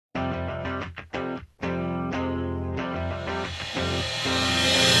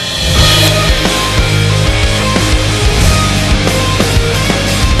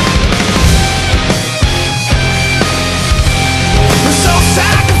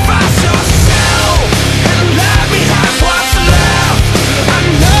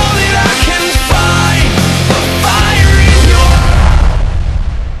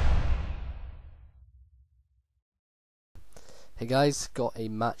guys, got a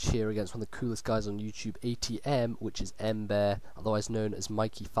match here against one of the coolest guys on YouTube, ATM, which is Mbear, otherwise known as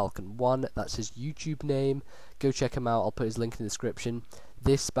Mikeyfalcon1. That's his YouTube name. Go check him out, I'll put his link in the description.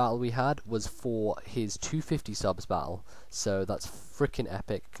 This battle we had was for his 250 subs battle, so that's freaking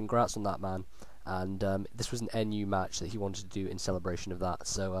epic. Congrats on that, man. And this was an NU match that he wanted to do in celebration of that.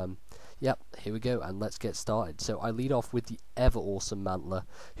 So yep, here we go, and let's get started. So I lead off with the ever awesome Mantler,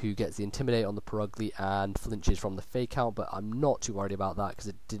 who gets the Intimidate on the Perugly and flinches from the Fake Out, but I'm not too worried about that because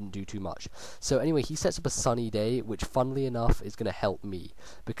it didn't do too much. So anyway, he sets up a Sunny Day, which funnily enough is going to help me,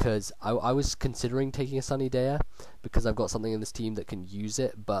 because I was considering taking a Sunny Day because I've got something in this team that can use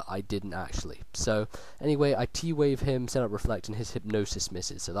it, but I didn't actually. So anyway, I T-Wave him, set up Reflect, and his Hypnosis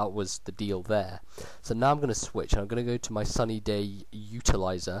misses, so that was the deal there. So now I'm going to switch, and I'm going to go to my Sunny Day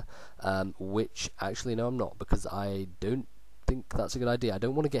Utilizer, which actually no, I'm not, because I don't think that's a good idea. I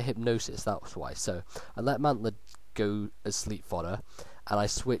don't want to get Hypnosis, that's why. So I let Mantler go as Sleep Fodder, and I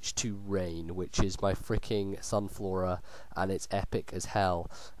switch to Rain, which is my freaking Sunflora, and it's epic as hell.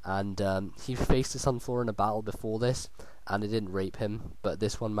 And he faced a Sunflora in a battle before this, and it didn't rape him, but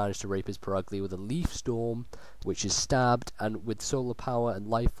this one managed to rape his Perugly with a Leaf Storm, which is stabbed, and with Solar Power and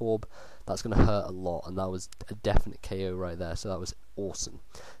Life Orb, that's going to hurt a lot, and that was a definite KO right there, so that was awesome.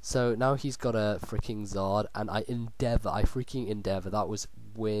 So now he's got a freaking Zard, and I freaking Endeavor, that was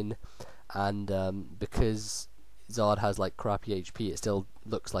win, and because Zard has like crappy HP, it still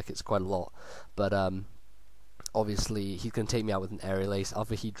looks like it's quite a lot, but obviously he's going to take me out with an Aerial Ace.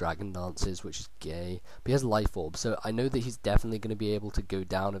 Other he Dragon Dances, which is gay, but he has Life Orb, so I know that he's definitely going to be able to go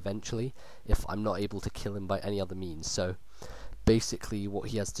down eventually if I'm not able to kill him by any other means. So basically what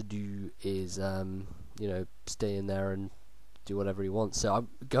he has to do is you know, stay in there and do whatever he wants. So I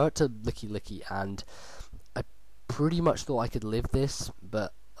go out to Licky Licky, and I pretty much thought I could live this,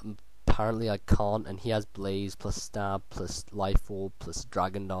 but apparently I can't, and he has Blaze plus Stab plus Life Orb plus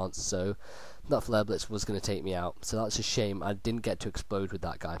Dragon Dance, so that Flare Blitz was going to take me out, so that's a shame. I didn't get to explode with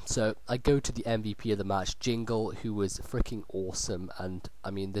that guy. So I go to the MVP of the match, Jingle, who was freaking awesome, and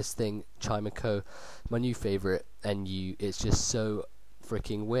I mean this thing, Chimico, my new favourite NU, it's just so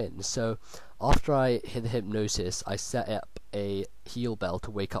freaking win. So after I hit the Hypnosis, I set up a Heal Bell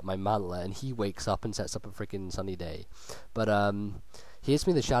to wake up my Mantler, and he wakes up and sets up a freaking Sunny Day. But he hits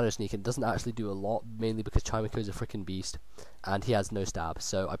me with the Shadow Sneak and doesn't actually do a lot, mainly because Chimico is a freaking beast, and he has no stab.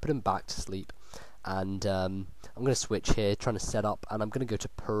 So I put him back to sleep, and I'm going to switch here, trying to set up, and I'm going to go to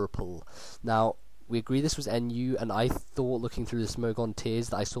Purple. Now, we agree this was NU, and I thought, looking through the Smoke on Tears,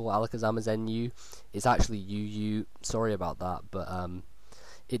 that I saw Alakazam as NU. It's actually UU, sorry about that, but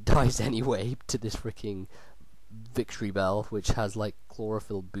it dies anyway to this freaking Victory Bell, which has like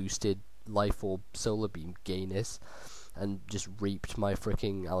Chlorophyll boosted Life Orb Solar Beam gayness, and just reaped my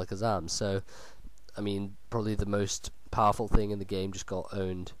freaking Alakazam. So I mean, probably the most powerful thing in the game just got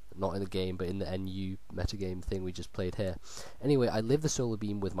owned. Not in the game, but in the NU metagame thing we just played here. Anyway, I live the Solar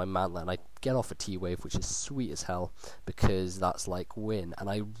Beam with my Mantler, and I get off a T-Wave, which is sweet as hell, because that's like win. And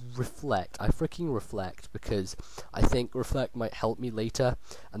I freaking reflect, because I think Reflect might help me later,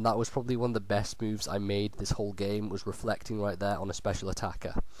 and that was probably one of the best moves I made this whole game, was reflecting right there on a special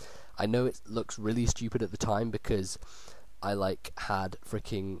attacker. I know it looks really stupid at the time, because I like had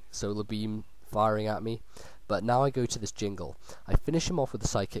freaking Solar Beam firing at me, but now I go to this Jingle. I finish him off with a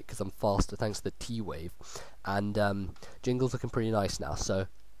Psychic because I'm faster thanks to the T-Wave, and Jingle's looking pretty nice now. So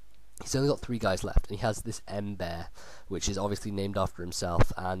he's only got 3 guys left, and he has this Mbear, which is obviously named after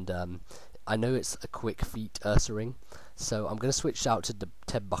himself, and I know it's a quick feat Ursaring, so I'm going to switch out to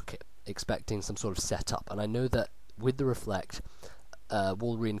Teb Bucket, expecting some sort of setup, and I know that with the Reflect,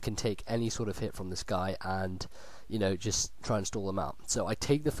 Wolverine can take any sort of hit from this guy and, you know, just try and stall him out. So I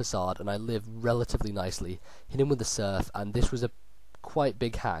take the Facade and I live relatively nicely, hit him with the Surf, and this was a quite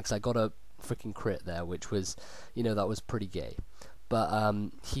big hack, so I got a freaking crit there, which was, you know, that was pretty gay. But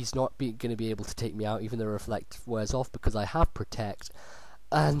he's not going to be able to take me out even though Reflect wears off, because I have Protect,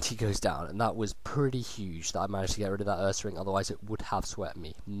 and he goes down, and that was pretty huge that I managed to get rid of that Ursaring, otherwise it would have swept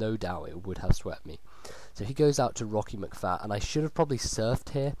me. No doubt it would have swept me. So he goes out to Rocky McFat, and I should have probably surfed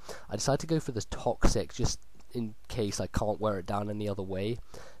here. I decided to go for this Toxic just in case I can't wear it down any other way,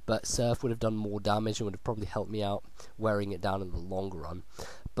 but Surf would have done more damage and would have probably helped me out wearing it down in the long run.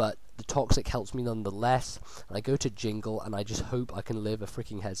 But the Toxic helps me nonetheless, and I go to Jingle, and I just hope I can live a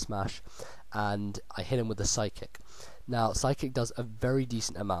freaking Head Smash, and I hit him with the Psychic. Now, Psychic does a very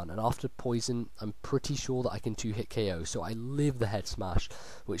decent amount, and after Poison, I'm pretty sure that I can 2-hit KO, so I live the head smash,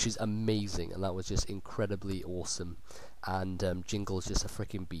 which is amazing, and that was just incredibly awesome. And Jingle is just a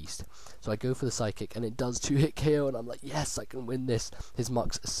freaking beast. So I go for the Psychic, and it does 2-hit KO, and I'm like, yes, I can win this. His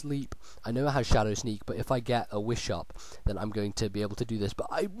Muck's asleep. I know it has Shadow Sneak, but if I get a Wish up, then I'm going to be able to do this. But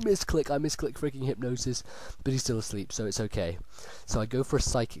I misclick freaking Hypnosis, but he's still asleep, so it's okay. So I go for a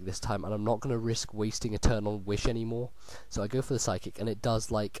Psychic this time, and I'm not going to risk wasting a turn on Wish anymore. So I go for the Psychic, and it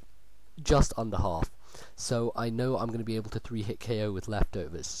does, like, just under half. So I know I'm going to be able to 3-hit KO with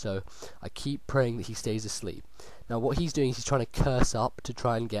leftovers, so I keep praying that he stays asleep. Now what he's doing is he's trying to curse up to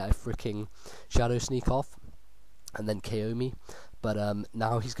try and get a freaking Shadow Sneak off, and then KO me. But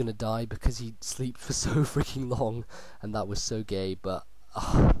now he's going to die because he sleeps for so freaking long, and that was so gay, but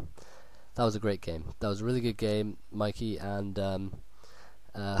that was a great game. That was a really good game, Mikey, and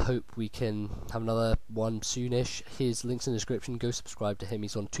hope we can have another one soonish. His link's in the description. Go subscribe to him.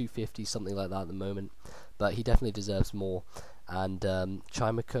 He's on 250, something like that at the moment, but he definitely deserves more. And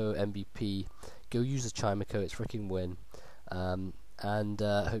Chimiko MVP, go use the Chimiko, it's freaking win. And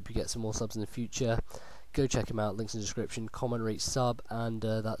hope you get some more subs in the future. Go check him out, links in the description. Comment, rate, sub, and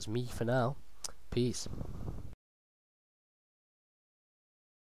that's me for now. Peace.